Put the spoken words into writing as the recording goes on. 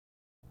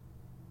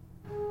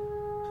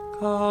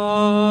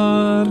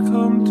Har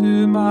kom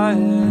to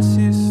mig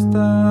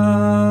sista.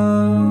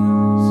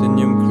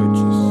 Signum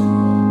Crucis.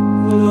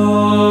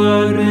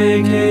 Lord,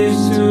 make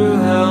haste to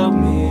help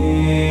me.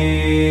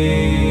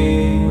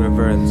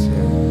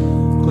 Reverencia.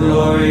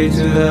 Glory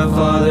to the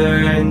Father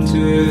and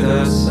to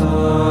the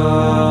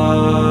Son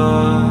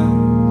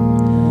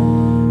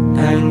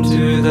and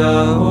to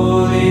the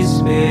Holy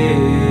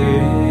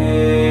Spirit,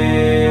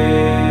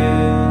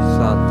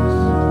 Sanctus.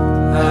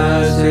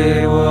 as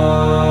it was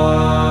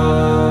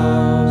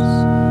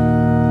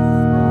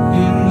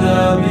in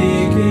the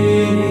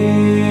beginning,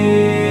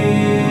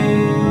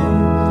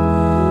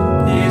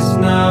 is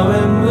now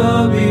and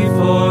will be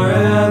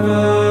forever.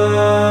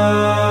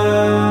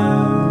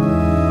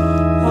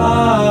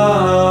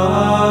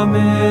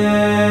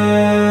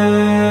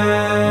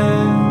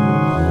 Amen.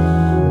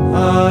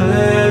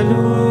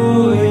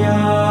 Alleluia.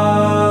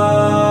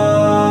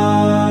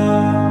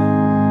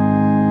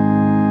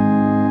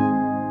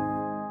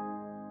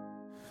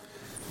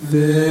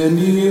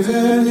 Veni,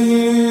 veni,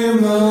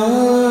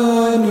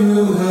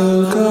 Emmanuel,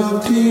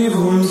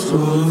 captivum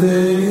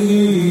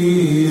solveni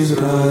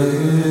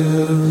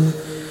Israel,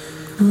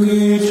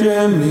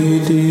 vicem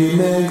in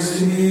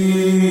exilio,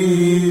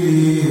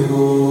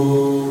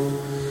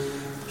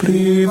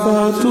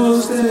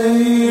 privatus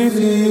Dei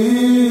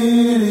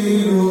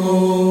Filio,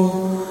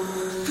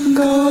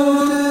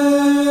 gaude,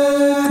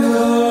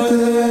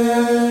 gaude,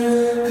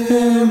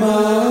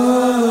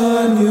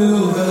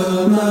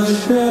 Emmanuel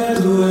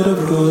nascetur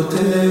pro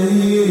te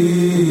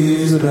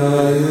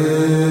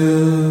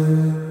Israel.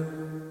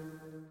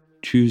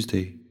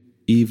 Tuesday,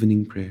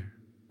 Evening Prayer.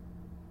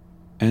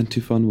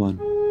 Antiphon 1.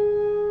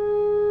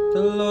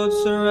 The Lord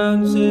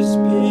surrounds his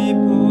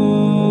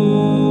people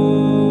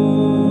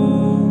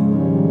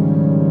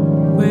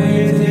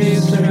with his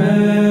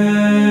strength.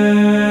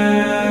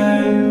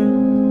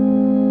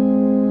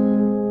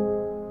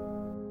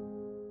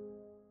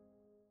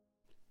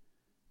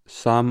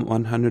 Psalm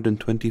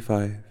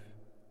 125.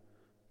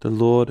 The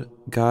Lord,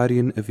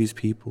 guardian of his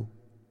people.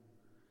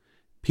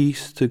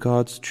 Peace to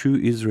God's true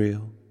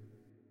Israel.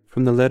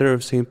 From the letter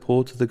of St.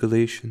 Paul to the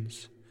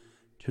Galatians,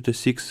 chapter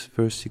 6,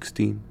 verse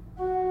 16.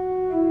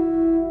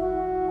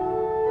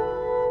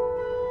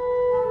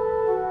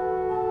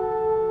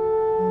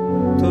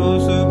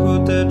 Those who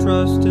put their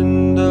trust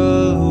in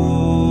the Lord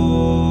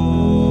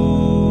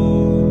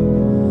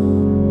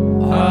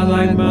are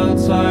like Mount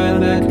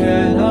Zion that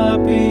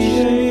cannot be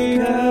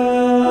shaken,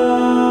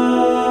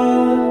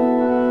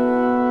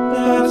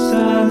 that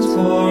stands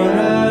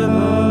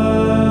forever.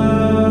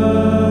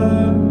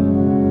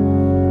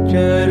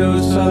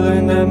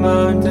 Jerusalem, the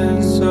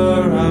mountains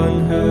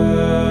surround her,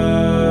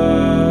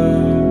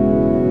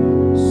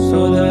 so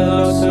the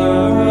Lord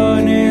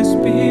surround his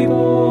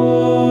people,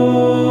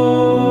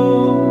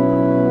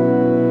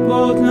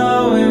 both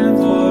now and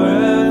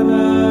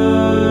forever.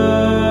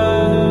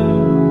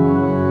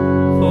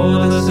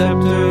 For the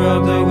scepter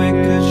of the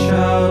wicked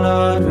shall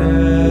not rest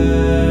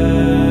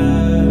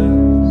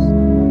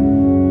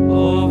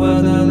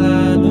over the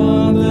land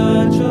of the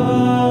just,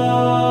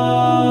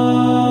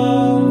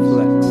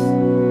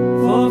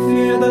 for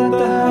fear that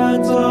the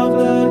hands of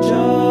the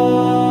just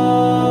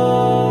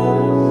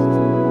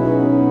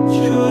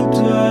should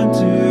turn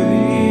to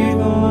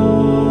evil.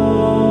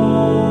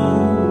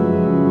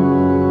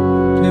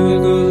 Do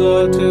good,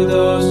 Lord, to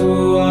those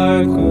who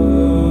are good,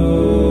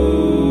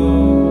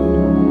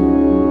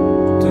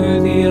 to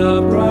the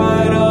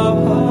upright of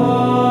heart,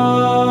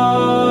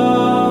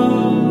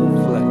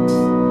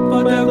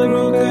 but the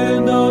crooked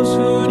those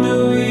who do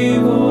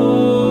evil,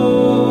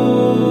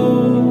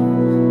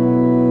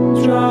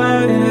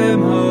 drive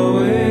them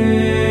away.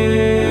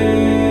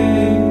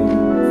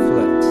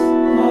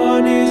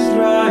 On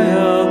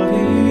Israel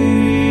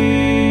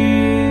peace.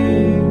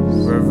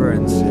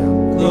 Reverencia.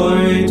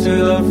 Glory to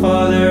the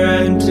Father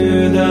and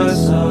to the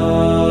Son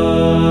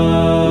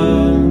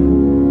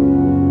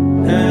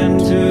and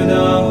to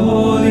the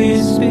Holy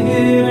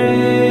Spirit,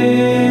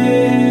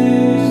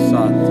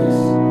 Sanctus.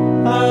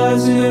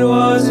 as it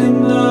was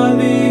in the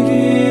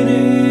beginning,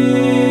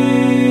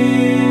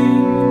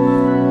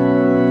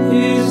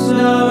 is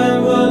now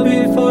and will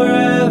be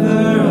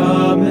forever.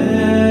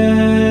 Amen.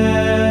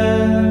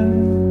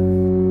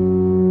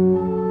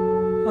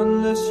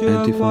 Unless you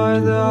Antiphon acquire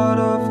 2. the out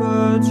of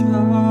a child,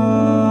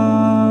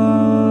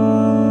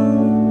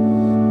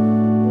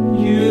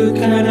 you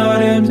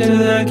cannot enter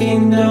the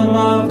kingdom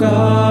of God.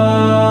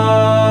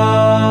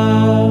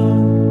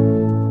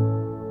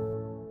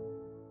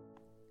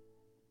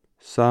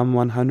 Psalm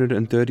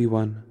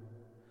 131.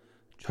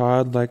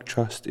 Childlike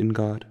trust in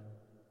God.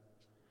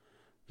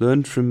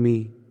 Learn from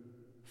me,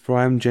 for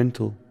I am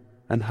gentle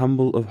and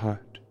humble of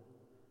heart.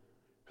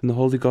 From the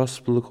Holy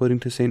Gospel according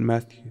to St.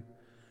 Matthew,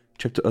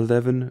 chapter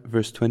 11,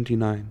 verse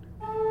 29.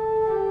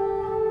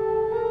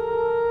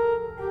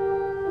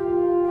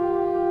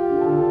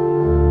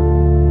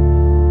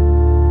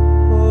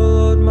 O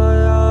Lord, my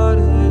heart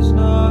is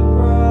not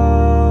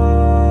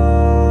proud,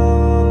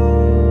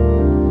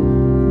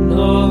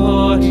 nor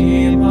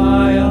haughty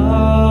my eyes.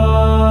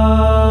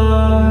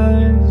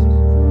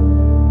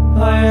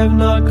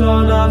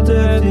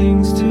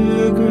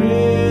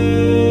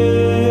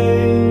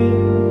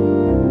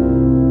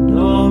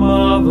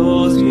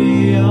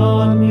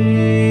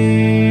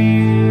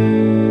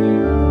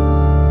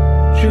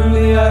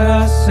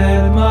 has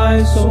set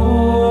my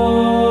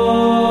soul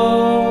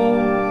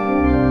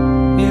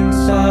in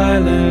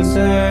silence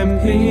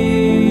and peace,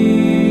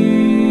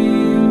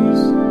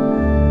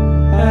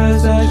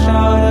 as a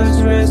child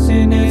has rest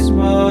in his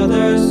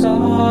mother's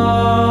arms.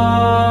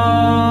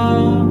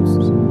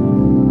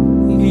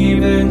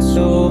 Even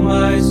so,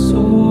 my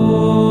soul,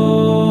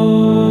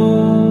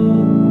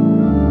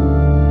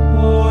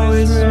 O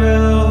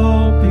Israel,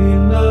 hope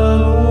in the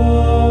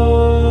Lord,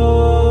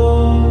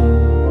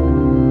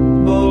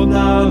 both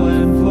now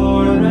and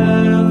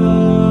forever.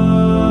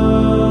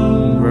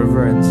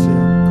 Reverencia.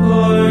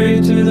 Glory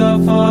to the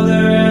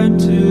Father and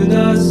to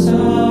the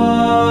Son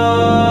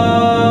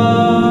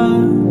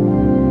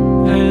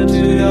and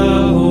to the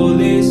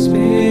Holy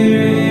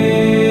Spirit,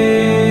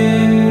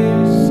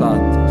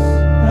 Sanctus.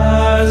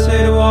 as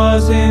it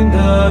was in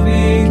the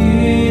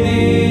beginning,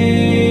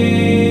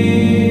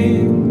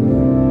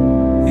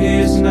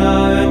 is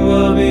now, and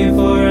will be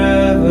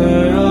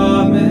forever.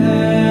 Amen.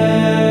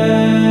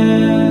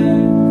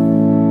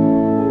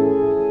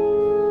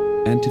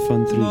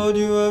 Antiphon 3. Lord,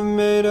 you have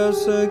made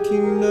us a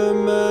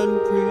kingdom and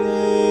priest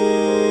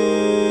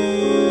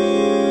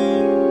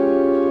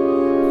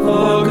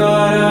for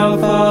God our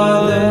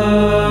Father.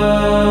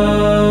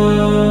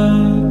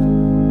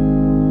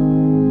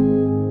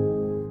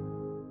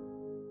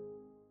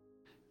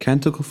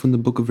 Canticle from the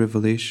Book of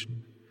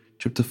Revelation,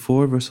 chapter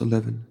 4, verse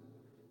 11,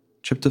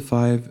 chapter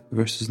 5,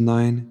 verses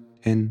 9,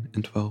 10,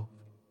 and 12.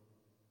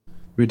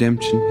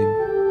 Redemption Hymn.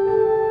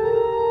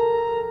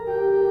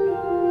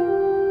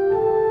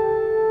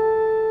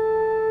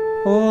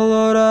 O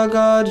Lord our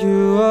God,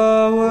 you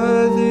are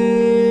worthy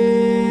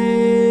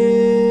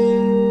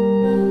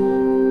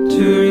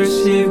to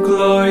receive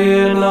glory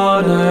and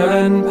honor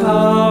and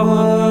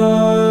power,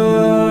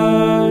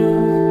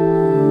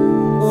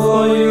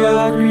 for you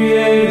have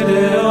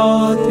created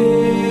all things.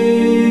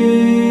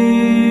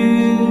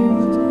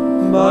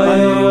 By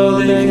your will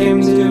they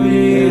came to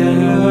be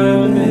and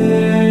were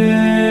made.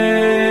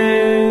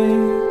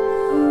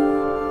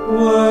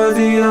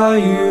 Worthy are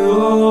you,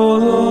 O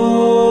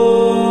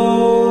Lord,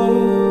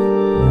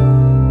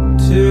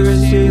 to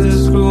receive the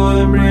scroll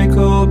and break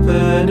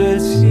open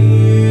its seals.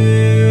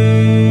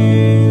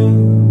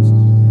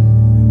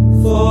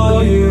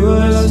 For you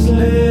were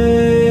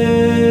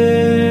slain,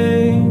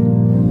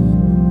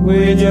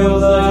 with your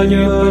blood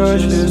you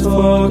purchased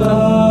for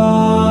God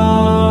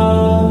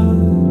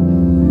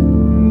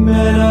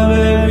men of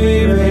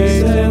every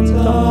race and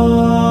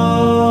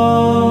tongue,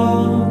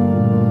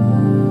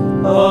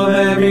 of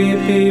every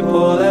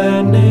people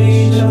and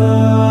nation.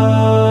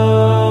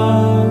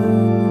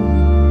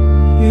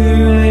 You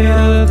made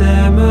of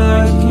them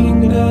a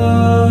kingdom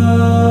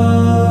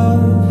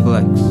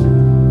Flex.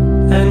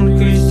 and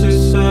priests to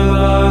serve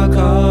our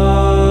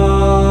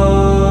God,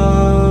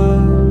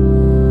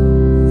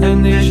 and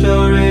they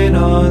shall reign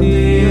on the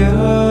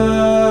earth.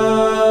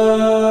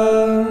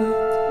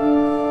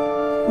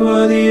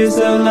 Worthy is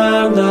the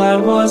Lamb that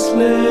was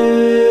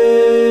slain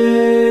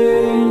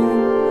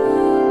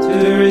to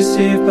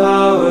receive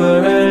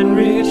power and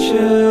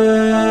riches,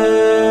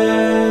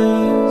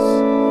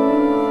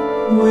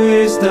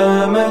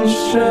 wisdom and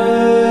strength,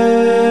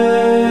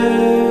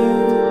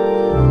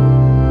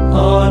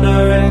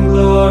 honor and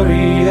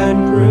glory and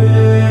praise.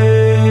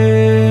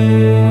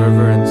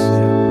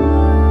 Reverencia.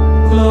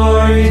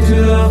 Glory to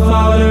the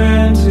Father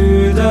and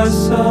to the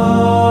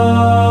Son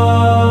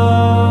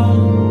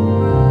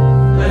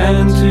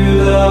and to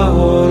the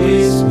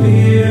Holy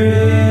Spirit,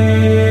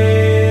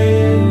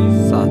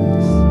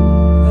 Sanctus.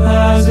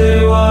 as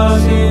it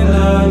was in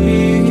the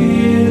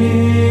beginning,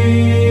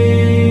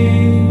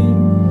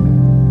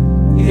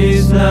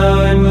 is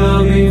now, and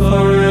will be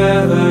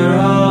forever.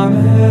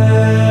 Amen.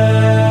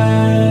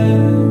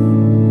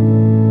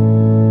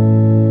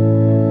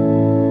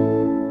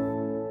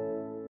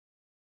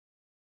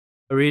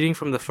 A reading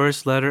from the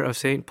first letter of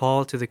St.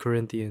 Paul to the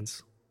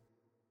Corinthians.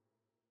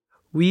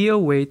 We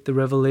await the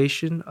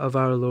revelation of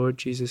our Lord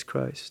Jesus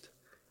Christ,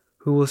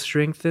 who will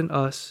strengthen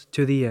us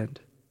to the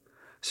end,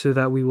 so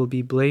that we will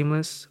be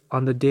blameless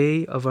on the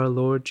day of our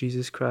Lord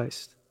Jesus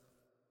Christ.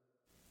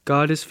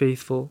 God is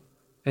faithful,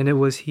 and it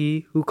was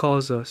He who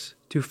calls us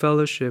to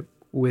fellowship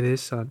with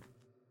His Son.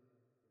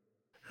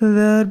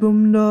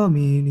 Verbum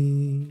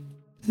Domini.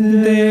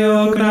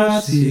 Deo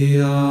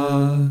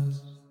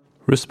gratias.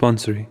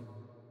 Responsory.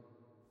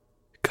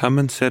 Come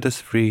and set us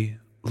free,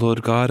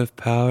 Lord God of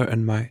power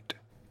and might.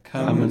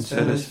 Come and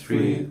set us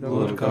free,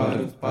 Lord God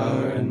of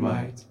power and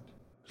might.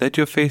 Let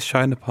your face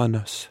shine upon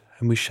us,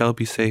 and we shall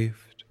be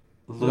saved.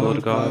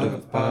 Lord God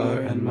of power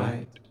and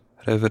might.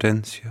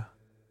 Reverencia.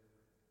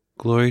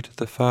 Glory to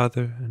the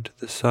Father, and to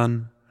the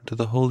Son, and to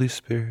the Holy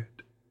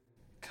Spirit.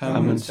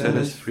 Come and set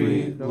us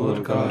free,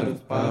 Lord God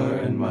of power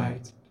and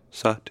might.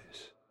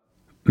 Satis.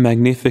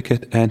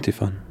 Magnificat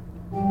Antiphon.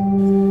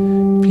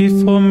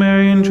 Before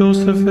Mary and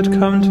Joseph had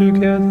come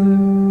together,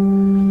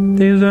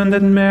 they learned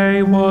that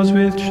Mary was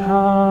with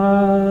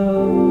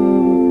child.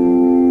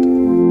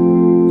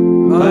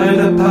 By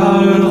the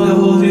power of the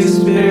Holy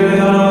Spirit,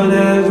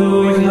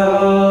 Alleluia.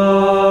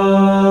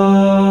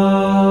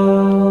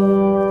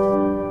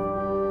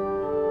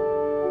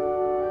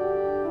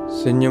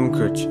 Signum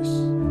Crucis.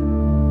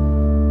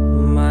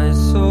 My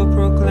soul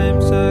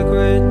proclaims the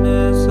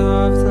greatness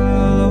of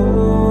the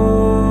Lord.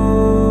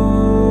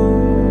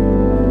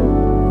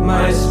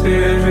 My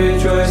spirit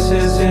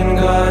rejoices in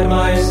God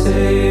my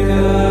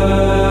Savior.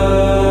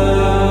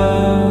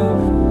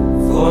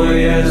 For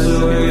he has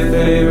looked with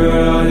favor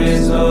on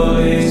his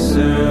holy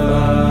servant.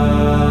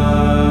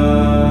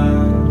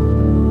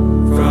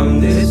 From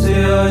this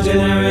day all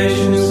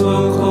generations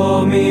will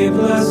call me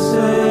blessed.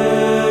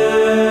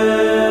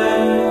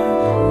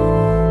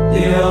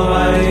 The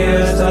Almighty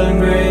has done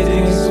great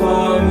things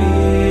for me,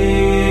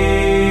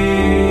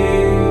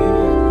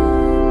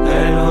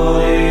 and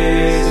holy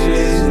is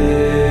his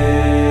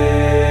name.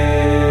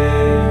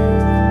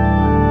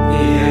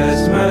 He has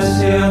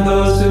mercy on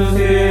those who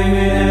fear him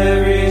in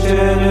every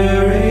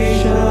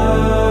generation.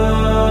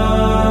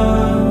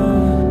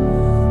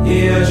 He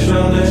has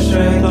shown the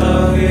strength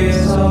of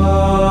his arm.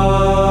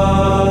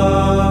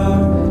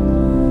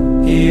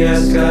 He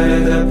has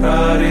guided the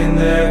proud in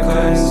their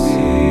conceit.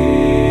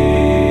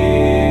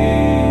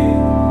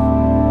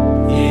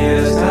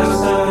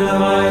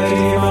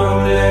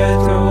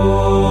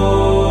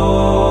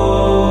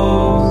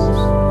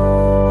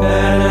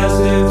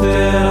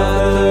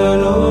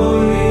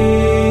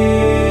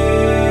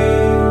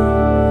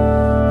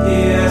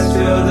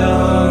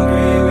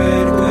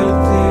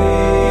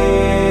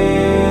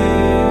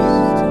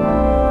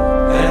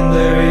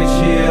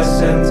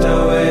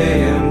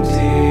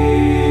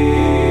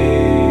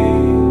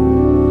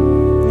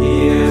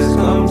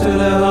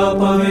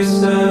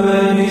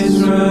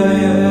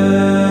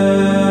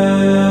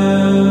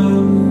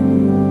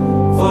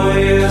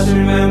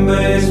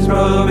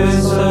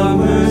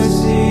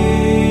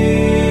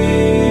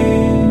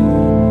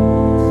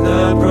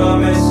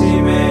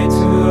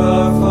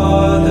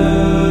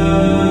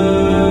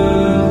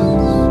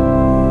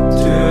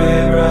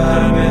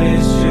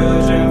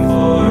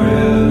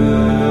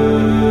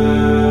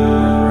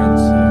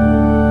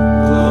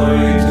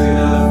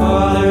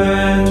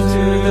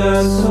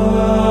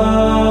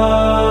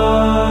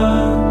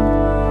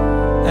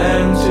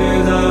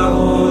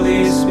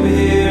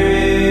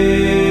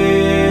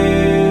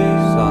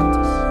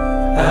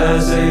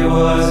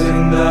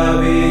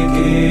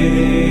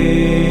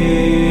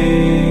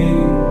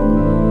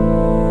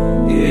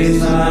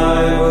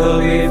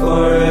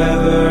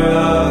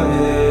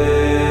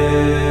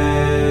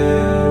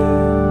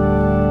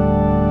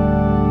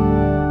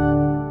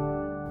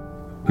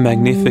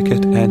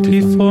 Magnificat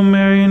Antiphon. Before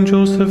Mary and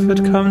Joseph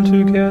had come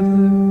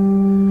together,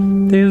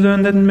 they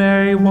learned that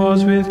Mary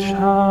was with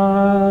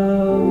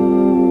child.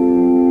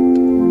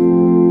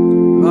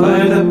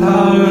 By the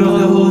power of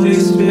the Holy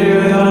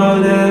Spirit,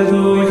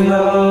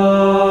 Alleluia.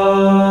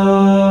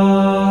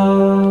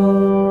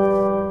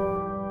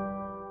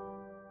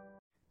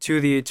 To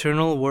the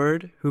eternal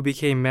Word, who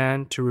became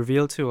man to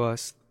reveal to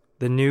us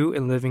the new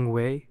and living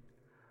way,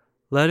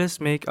 let us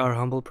make our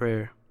humble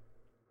prayer.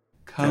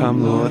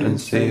 Come, Lord, and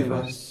save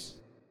us.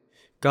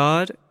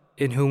 God,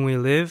 in whom we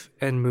live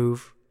and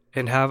move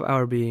and have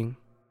our being,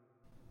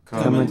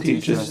 Come and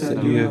teach us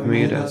that you have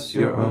made us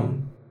your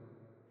own.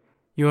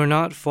 you are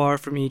not far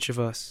from each of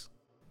us.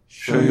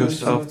 Show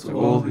yourself to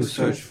all who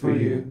search for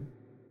you.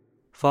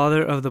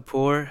 Father of the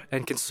poor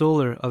and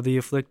consoler of the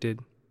afflicted,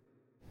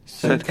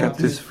 Set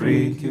captives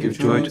free, give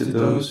joy to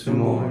those who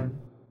mourn.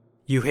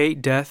 you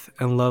hate death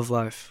and love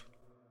life.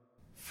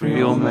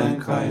 Free all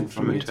mankind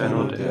from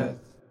eternal death.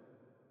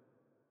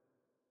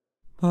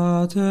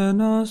 Pater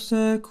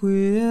noster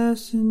qui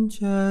es in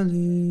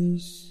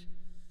celis,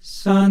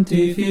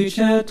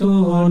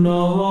 sanctificetur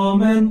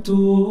nomen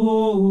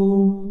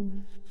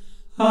tuum,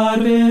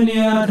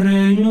 adveniat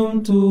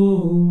regnum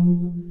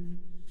tuum,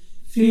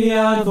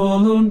 fiat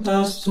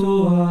voluntas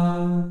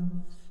tua,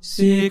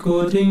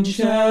 sicut in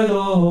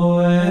cielo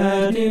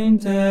et in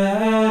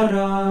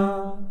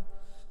terra.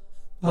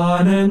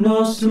 Panem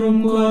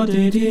nostrum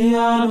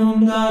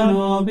quotidianum da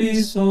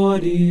nobis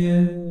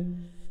hodie,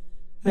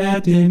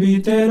 et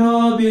dimitte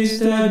nobis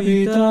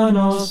debita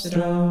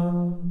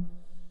nostra,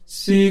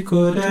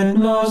 sicut et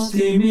nos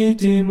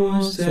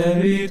dimittimus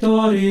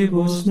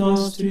debitoribus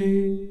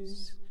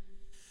nostris,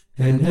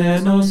 et ne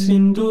nos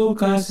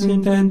inducas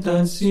in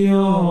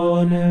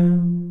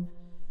tentationem,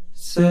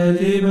 se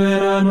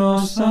libera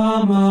nos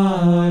a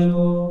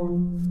malo.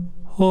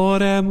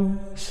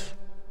 Oremus.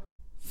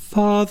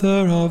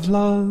 Father of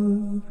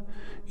love,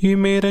 you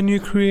made a new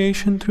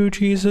creation through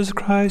Jesus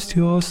Christ,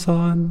 your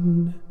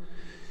Son.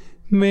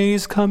 May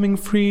his coming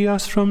free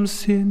us from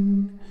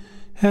sin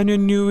and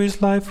renew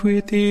his life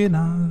within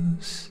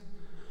us.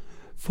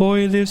 For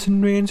he lives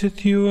and reigns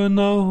with you in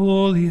the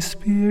Holy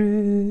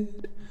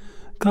Spirit,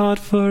 God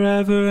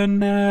forever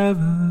and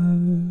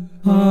ever.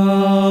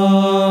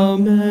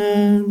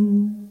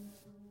 Amen.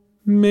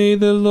 May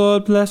the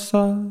Lord bless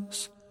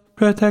us,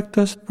 protect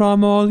us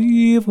from all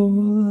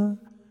evil,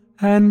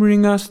 and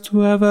bring us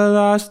to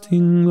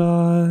everlasting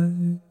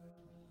life.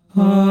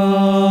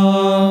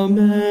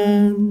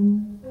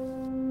 Amen.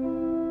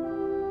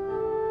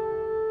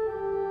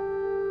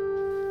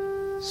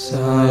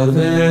 Salve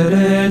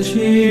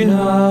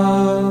Regina,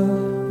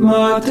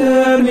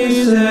 Mater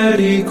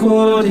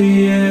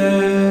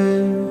misericordiae,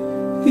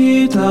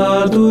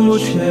 vita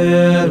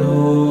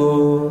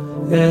dulcero,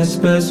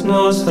 espes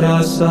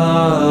nostra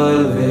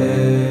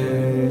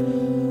salve.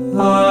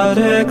 A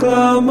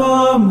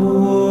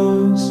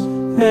reclamamus,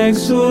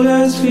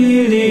 exules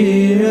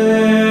Filii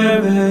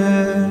Eve,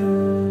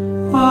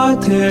 a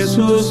te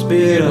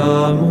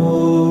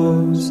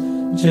suspiramus,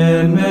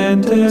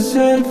 gementes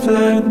et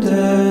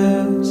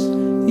flentes,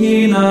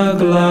 in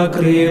ac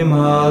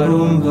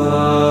lacrimarum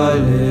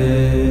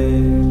vale.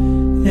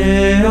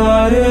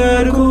 Ea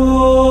ergo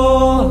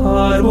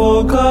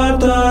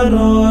advocata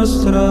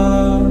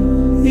nostra,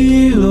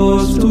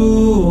 illos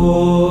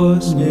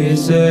tuos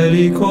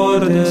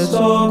misericordes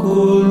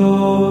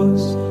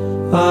oculos,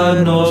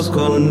 ad nos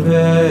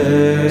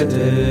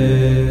converte.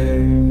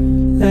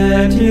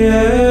 Et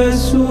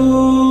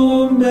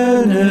Iesum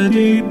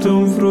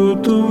benedictum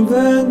fructum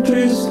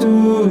ventris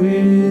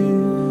tui,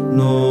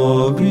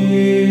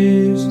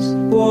 nobis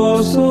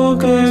post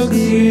hoc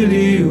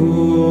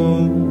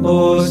exilium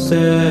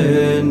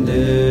ostende.